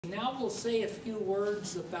Now we'll say a few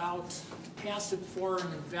words about passive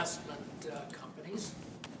foreign investment companies.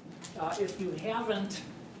 If you haven't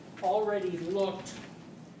already looked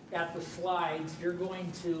at the slides, you're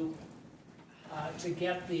going to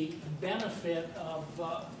get the benefit of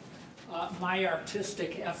my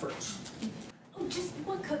artistic efforts. Oh, just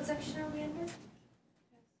what code section are we under?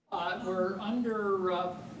 We're under,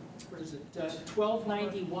 what is it,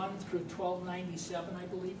 1291 through 1297, I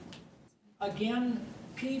believe. Again,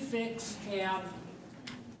 PFICs have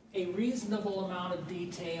a reasonable amount of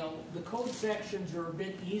detail. The code sections are a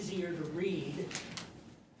bit easier to read,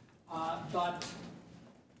 but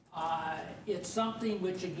it's something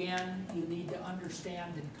which, again, you need to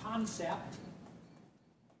understand in concept,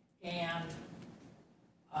 and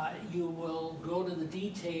you will go to the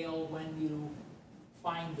detail when you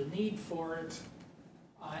find the need for it,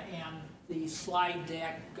 and the slide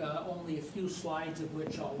deck, only a few slides of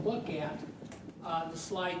which I'll look at. The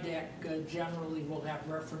slide deck generally will have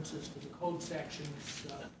references to the code sections.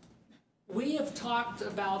 We have talked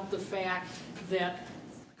about the fact that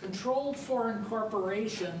controlled foreign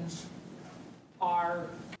corporations are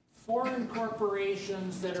foreign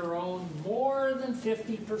corporations that are owned more than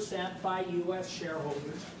 50% by U.S.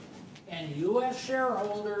 shareholders. And U.S.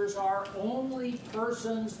 shareholders are only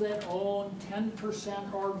persons that own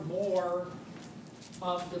 10% or more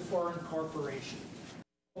of the foreign corporation.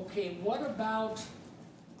 Okay, what about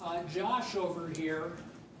Josh over here,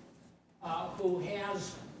 who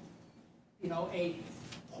has, you know, a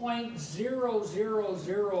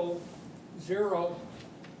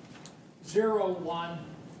 0.00001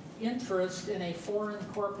 interest in a foreign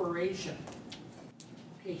corporation?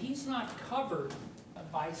 Okay, he's not covered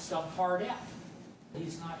by subpart F.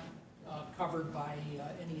 He's not covered by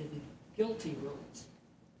any of the guilty rules.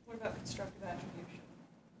 What about constructive attribution?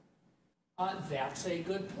 That's a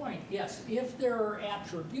good point, yes. If there are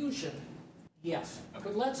attribution, yes. Okay.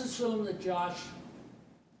 But let's assume that Josh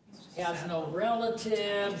has no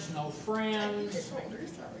relatives, no friends,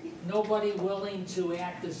 nobody willing to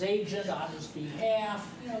act as agent on his behalf.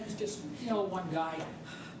 You know, he's just, you know, one guy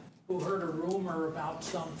who heard a rumor about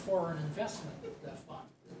some foreign investment fund,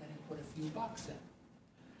 and then he put a few bucks in.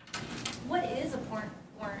 What is a foreign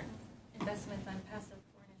investment fund, passive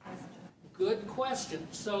foreign investment? Good question.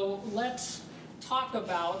 So let's talk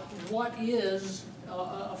about what is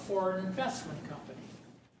a foreign investment company.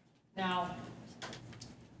 Now,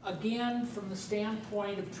 again, from the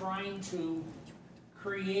standpoint of trying to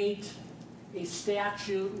create a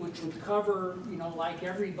statute which would cover, you know, like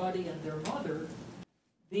everybody and their mother,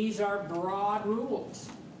 these are broad rules.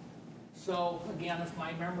 So again, if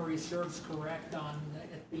my memory serves correct on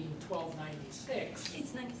it being 1296.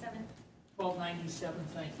 It's 97. 1297,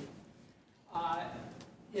 thank you.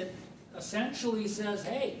 It essentially says,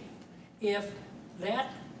 hey, if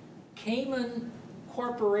that Cayman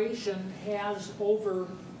corporation has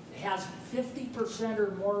 50%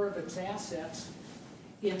 or more of its assets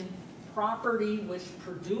in property which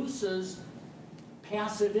produces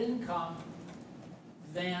passive income,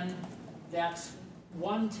 then that's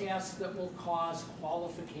one test that will cause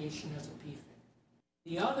qualification as a PFIC.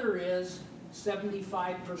 The other is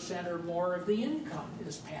 75% or more of the income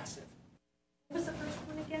is passive. What was the first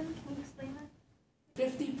one again? Can you explain that?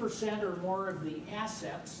 50% or more of the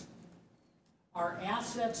assets are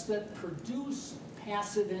assets that produce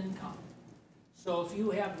passive income. So if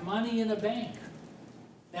you have money in a bank,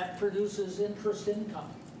 that produces interest income.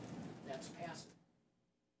 That's passive.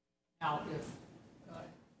 Now, if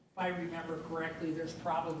I remember correctly, there's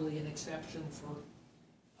probably an exception for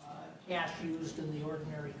cash used in the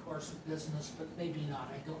ordinary course of business, but maybe not.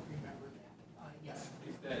 I don't remember that. Yes?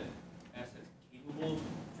 Is that asset capable of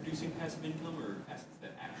producing passive income, or assets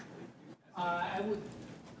that actually produce passive income?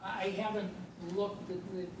 I haven't looked at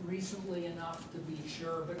it recently enough to be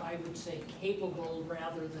sure, but I would say capable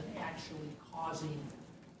rather than actually causing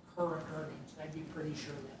current earnings. I'd be pretty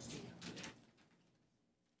sure that's the answer.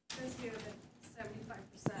 Says here that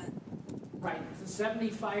 75%. Right, the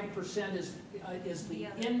 75% is the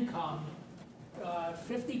income.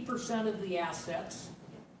 50% of the assets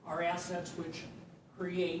are assets which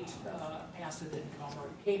create passive income or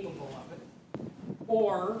are capable of it,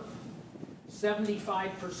 or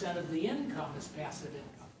 75% of the income is passive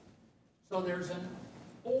income. So there's an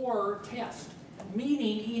or test,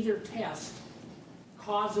 meaning either test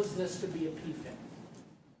causes this to be a PFIC.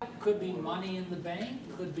 It could be money in the bank,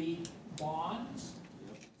 could be bonds,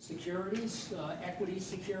 securities, equity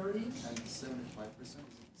securities. And 75%?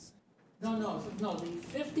 No, the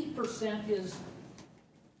 50% is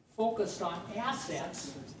focused on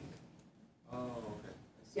assets. Oh, okay.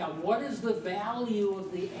 Yeah, what is the value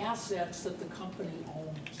of the assets that the company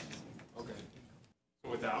owns?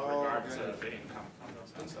 income from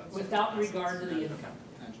those assets. without regard to the income.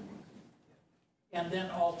 And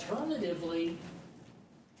then alternatively,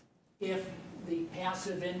 if the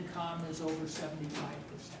passive income is over 75%.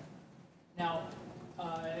 Now,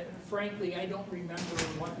 frankly, I don't remember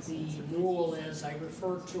what the rule is. I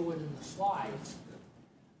refer to it in the slides.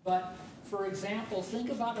 But for example,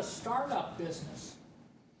 think about a startup business.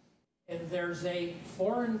 If there's a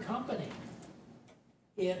foreign company,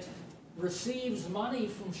 it receives money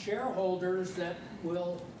from shareholders that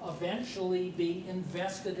will eventually be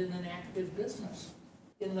invested in an active business.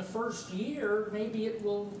 In the first year, maybe it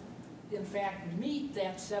will in fact meet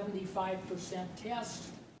that 75% test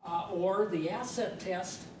or the asset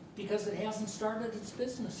test because it hasn't started its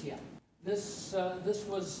business yet. This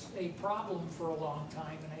was a problem for a long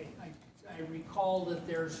time, and I recall that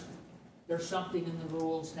there's something in the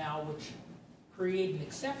rules now which create an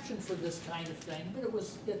exception for this kind of thing, but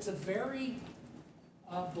it's a very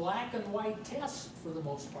black and white test for the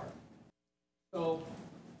most part. So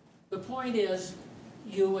the point is,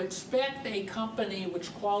 you expect a company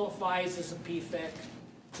which qualifies as a PFIC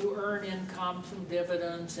to earn income from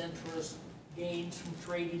dividends, interest, gains from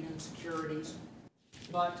trading in securities,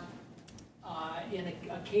 but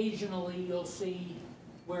occasionally you'll see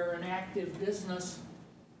where an active business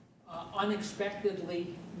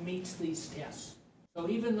unexpectedly meets these tests. So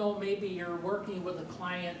even though maybe you're working with a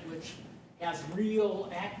client which has real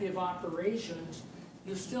active operations,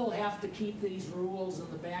 you still have to keep these rules in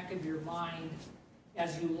the back of your mind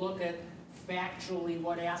as you look at factually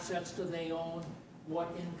what assets do they own, what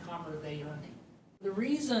income are they earning. The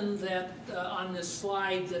reason that on this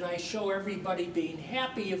slide that I show everybody being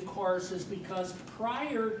happy, of course, is because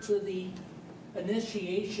prior to the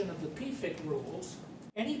initiation of the PFIC rules,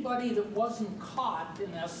 anybody that wasn't caught,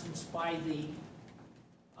 in essence, by the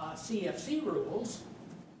CFC rules,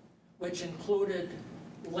 which included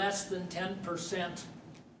less than 10%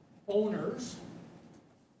 owners,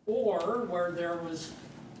 or where there was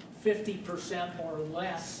 50% or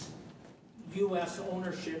less U.S.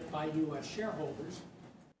 ownership by U.S. shareholders,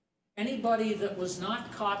 anybody that was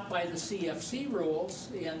not caught by the CFC rules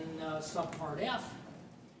in subpart F,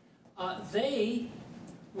 they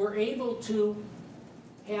were able to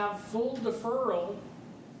have full deferral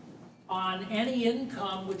on any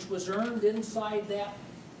income which was earned inside that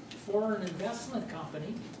foreign investment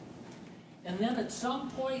company, and then at some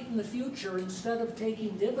point in the future, instead of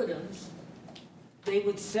taking dividends, they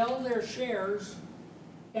would sell their shares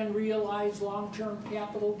and realize long-term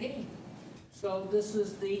capital gain. So this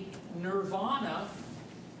is the nirvana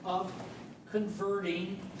of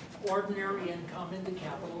converting ordinary income into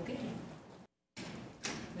capital gain.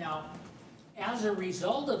 Now, as a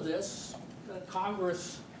result of this,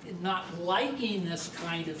 Congress, not liking this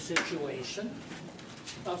kind of situation,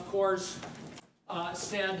 of course,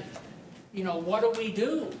 said, you know, what do we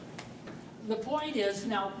do? The point is,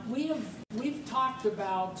 now, we've talked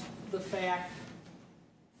about the fact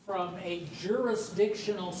from a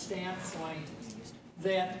jurisdictional standpoint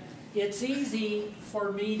that it's easy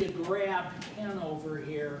for me to grab Ken over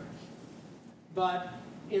here, but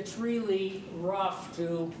it's really rough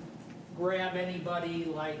to grab anybody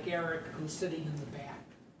like Eric who's sitting in the back.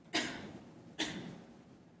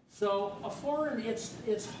 So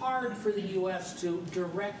it's hard for the U.S. to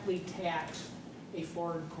directly tax a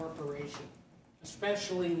foreign corporation,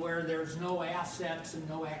 especially where there's no assets and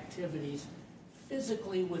no activities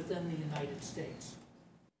physically within the United States.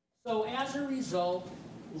 So as a result,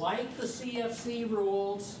 like the CFC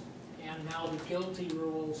rules and now the guilty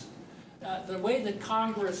rules, the way that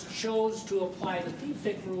Congress chose to apply the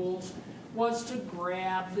PFIC rules was to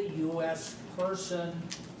grab the U.S. person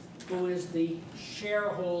who is the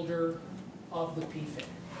shareholder of the PFIC.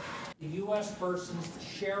 The U.S. person is the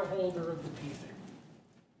shareholder of the PFIC.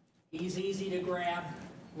 He's easy to grab,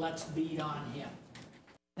 let's beat on him.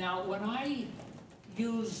 Now, when I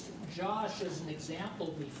used Josh as an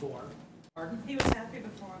example before, pardon? He was happy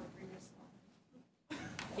before on the previous one.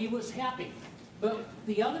 He was happy. But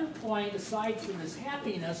the other point, aside from his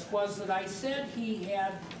happiness, was that I said he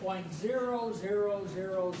had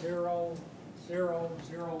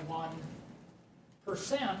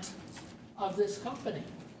 0.0000001% of this company.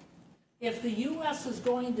 If the U.S. is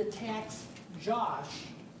going to tax Josh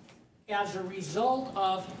as a result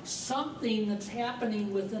of something that's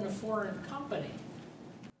happening within a foreign company,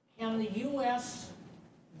 can the U.S.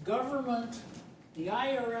 government, the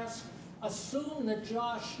IRS, assume that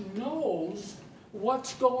Josh knows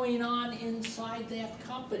what's going on inside that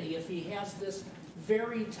company if he has this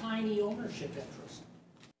very tiny ownership interest?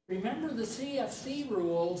 Remember, the CFC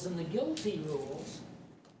rules and the guilty rules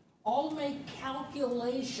all make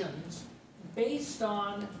calculations based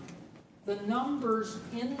on the numbers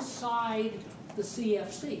inside the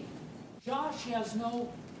CFC. Josh has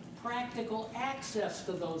no practical access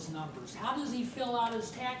to those numbers. How does he fill out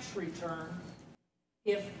his tax return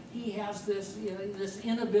if he has this, this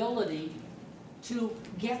inability to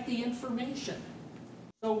get the information?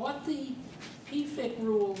 So what the PFIC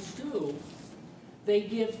rules do, they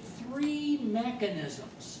give three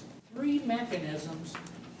mechanisms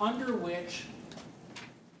under which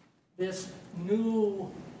this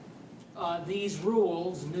new, these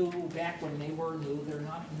rules, new back when they were new, they're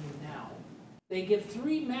not new now. They give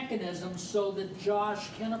three mechanisms so that Josh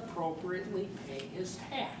can appropriately pay his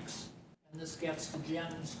tax. And this gets to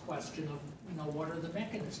Jen's question of, what are the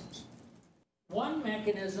mechanisms? One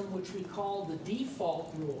mechanism, which we call the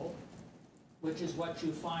default rule, which is what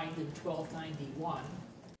you find in 1291,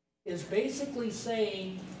 is basically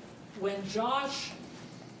saying when Josh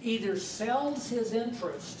either sells his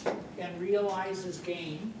interest and realizes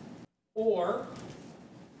gain, or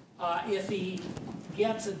if he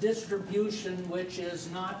gets a distribution which is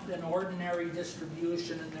not an ordinary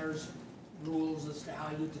distribution, and there's rules as to how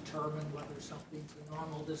you determine whether something's a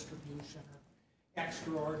normal distribution or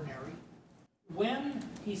extraordinary. When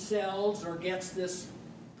he sells or gets this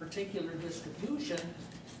particular distribution,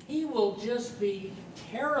 he will just be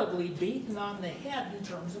terribly beaten on the head in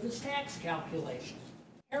terms of his tax calculation.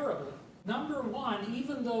 Terribly. Number one,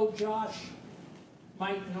 even though Josh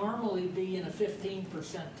might normally be in a 15%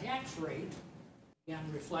 tax rate, again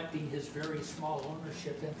reflecting his very small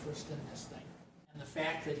ownership interest in this thing, and the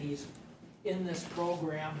fact that he's in this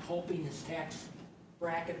program hoping his tax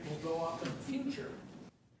bracket will go up in the future,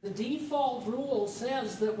 the default rule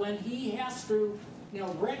says that when he has to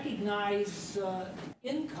recognize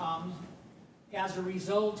income as a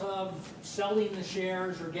result of selling the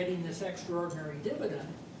shares or getting this extraordinary dividend,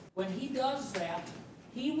 when he does that,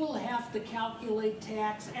 he will have to calculate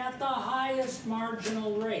tax at the highest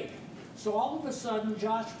marginal rate. So all of a sudden,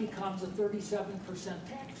 Josh becomes a 37%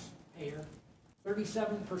 taxpayer,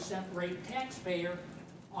 37% rate taxpayer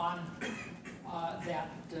on that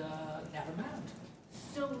amount.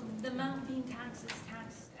 So the amount being taxed is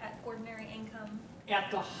taxed at ordinary income?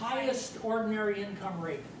 At the highest ordinary income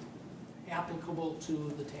rate applicable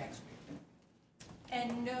to the taxpayer.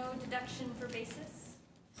 And no deduction for basis?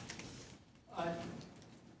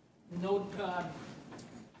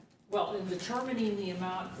 Well, in determining the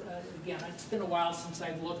amount, again, it's been a while since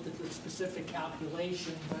I've looked at the specific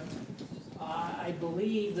calculation, but I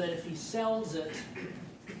believe that if he sells it,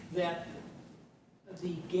 that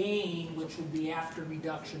the gain, which would be after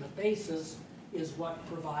reduction of basis, is what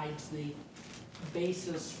provides the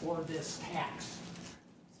basis for this tax.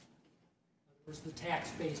 There's the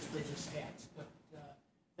tax base for this tax, but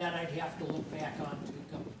that I'd have to look back on to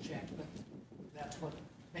double check, but that's what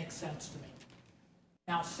makes sense to me.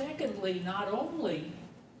 Now, secondly, not only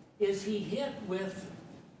is he hit with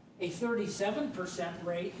a 37%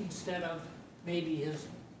 rate instead of maybe his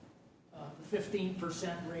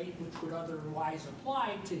 15% rate, which would otherwise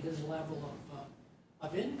apply to his level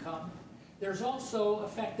of income, there's also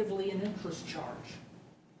effectively an interest charge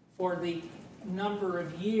for the number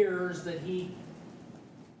of years that he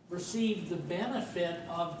received the benefit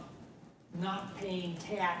of not paying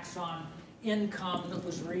tax on income that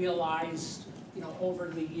was realized, over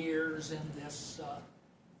the years in this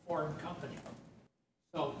foreign company.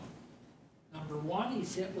 So, number one,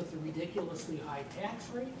 he's hit with a ridiculously high tax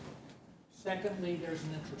rate. Secondly, there's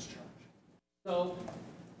an interest charge. So,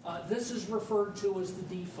 this is referred to as the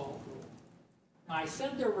default rule. Now, I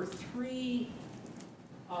said there were three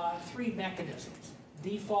mechanisms,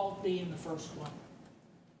 default being the first one.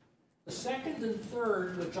 The second and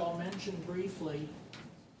third, which I'll mention briefly,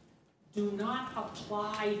 do not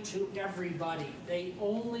apply to everybody. They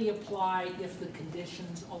only apply if the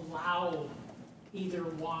conditions allow either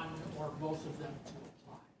one or both of them to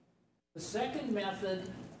apply. The second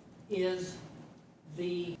method is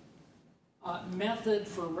the method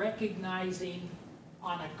for recognizing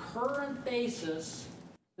on a current basis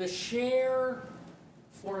the share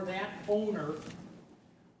for that owner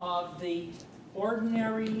of the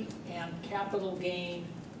ordinary and capital gain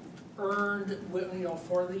earned,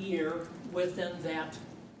 for the year within that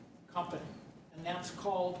company. And that's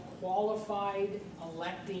called qualified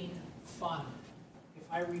electing fund. If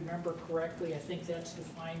I remember correctly, I think that's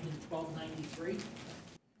defined in 1293.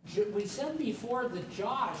 We said before that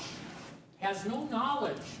Josh has no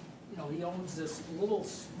knowledge. He owns this little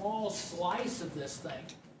small slice of this thing.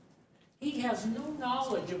 He has no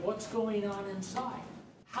knowledge of what's going on inside.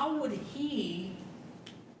 How would he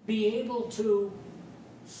be able to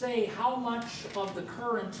say how much of the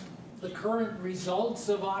current results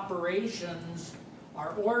of operations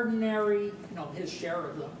are ordinary, his share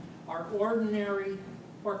of them, are ordinary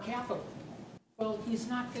or capital. Well, he's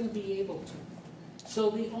not going to be able to. So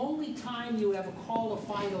the only time you have a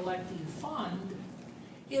qualified electing fund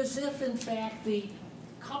is if, in fact, the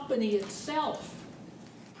company itself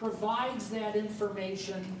provides that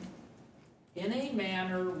information in a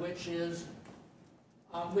manner which the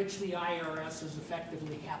IRS is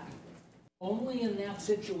effectively happy with. Only in that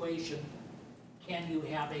situation can you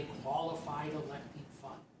have a qualified electing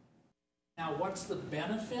fund. Now, what's the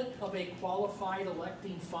benefit of a qualified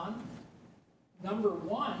electing fund? Number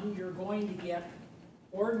one, you're going to get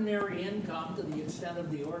ordinary income to the extent of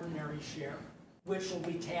the ordinary share, which will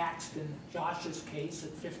be taxed in Josh's case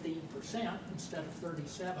at 15% instead of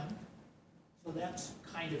 37%. So that's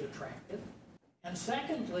kind of attractive. And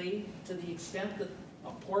secondly, to the extent that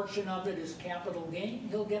a portion of it is capital gain,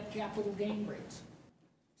 he'll get capital gain rates.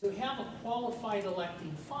 To have a qualified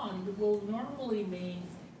electing fund will normally mean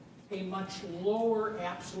a much lower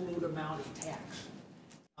absolute amount of tax.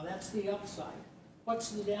 Now that's the upside. What's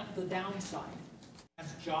the downside?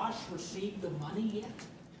 Has Josh received the money yet?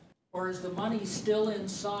 Or is the money still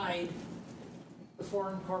inside the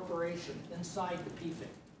foreign corporation, inside the PFIC?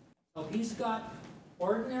 So he's got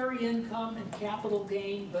ordinary income and capital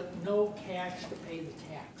gain, but no cash to pay the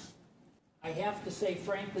tax. I have to say,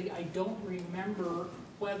 frankly, I don't remember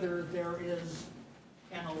whether there is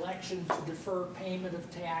an election to defer payment of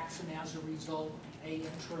tax and as a result pay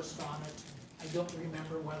interest on it. I don't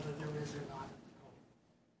remember whether there is or not.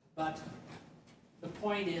 But the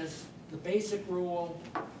point is, the basic rule,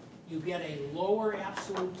 you get a lower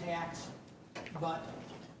absolute tax, but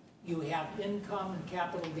you have income and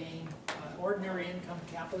capital gain, ordinary income,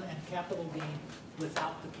 capital, and capital gain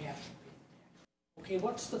without the cash to pay the tax. Okay,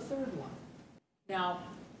 what's the third one? Now,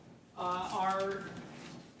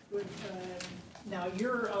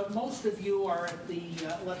 most of you are at the,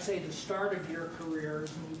 let's say, the start of your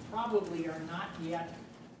careers, and you probably are not yet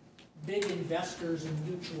big investors in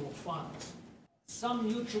mutual funds. Some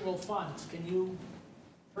mutual funds, can you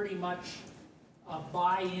pretty much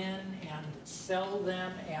buy in and sell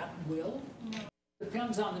them at will? No.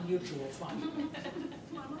 Depends on the mutual fund.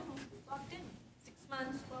 Locked in, 6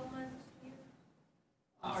 months, 12 months, year.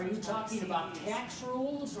 Are you talking about tax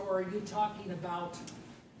rules, or are you talking about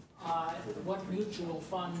what mutual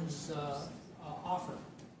funds offer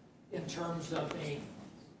in terms of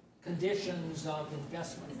conditions of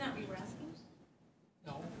investment? Isn't that what you were asking?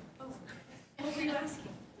 No. Oh, what were you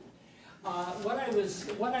asking?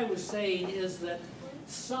 What I was saying is that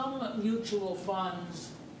some mutual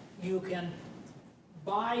funds you can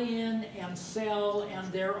buy in and sell,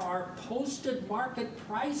 and there are posted market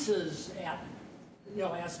prices at,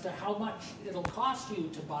 as to how much it'll cost you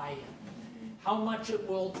to buy in, how much it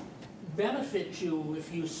will benefit you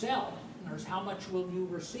if you sell. In other words, how much will you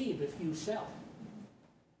receive if you sell?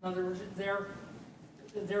 In other words,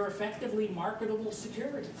 they're effectively marketable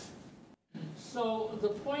securities. So the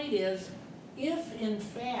point is, if in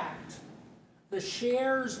fact the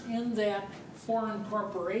shares in that foreign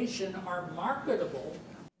corporation are marketable,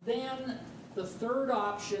 then the third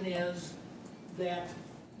option is that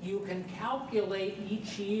you can calculate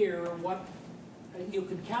each year you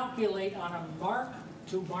can calculate on a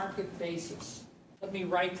mark-to-market basis. Let me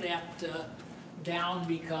write that down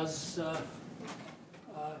because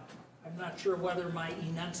I'm not sure whether my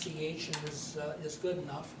enunciation is good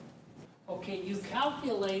enough. Okay, you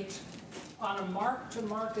calculate on a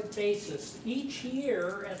mark-to-market basis. Each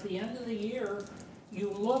year, at the end of the year,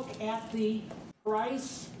 you look at the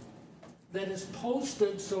price that is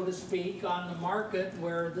posted, so to speak, on the market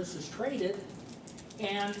where this is traded,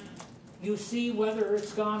 and you see whether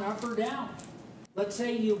it's gone up or down. Let's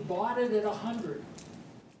say you bought it at 100.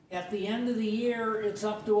 At the end of the year, it's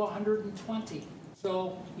up to 120.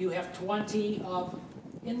 So you have 20 of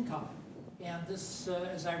income. And this,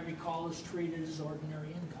 as I recall, is treated as ordinary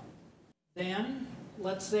income. Then,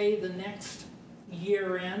 let's say the next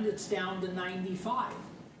year end, it's down to 95.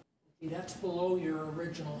 Okay, that's below your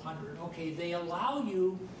original 100. Okay, they allow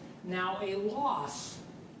you now a loss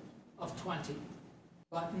of 20,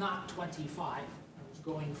 but not 25. I was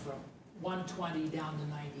going from 120 down to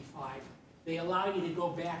 95. They allow you to go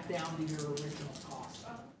back down to your original cost.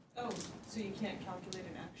 Oh, so you can't calculate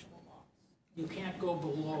an actual loss? You can't go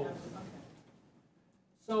below. Okay.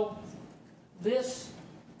 So this,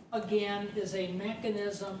 again, is a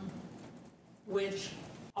mechanism which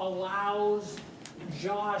allows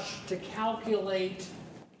Josh to calculate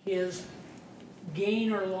his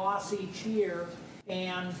gain or loss each year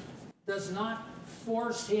and does not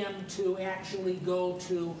force him to actually go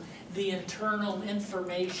to the internal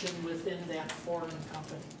information within that foreign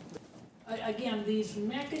company. Again, these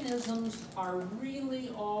mechanisms are really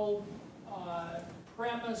all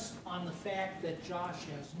premised on the fact that Josh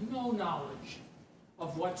has no knowledge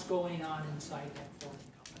of what's going on inside that foreign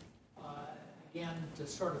company. Again, to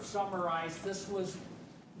sort of summarize, this was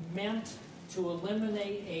meant to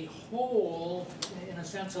eliminate a hole, in a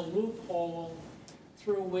sense a loophole,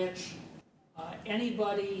 through which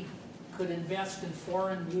anybody could invest in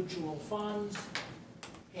foreign mutual funds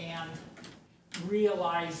and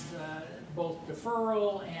realize both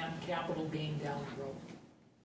deferral and capital gain down the road.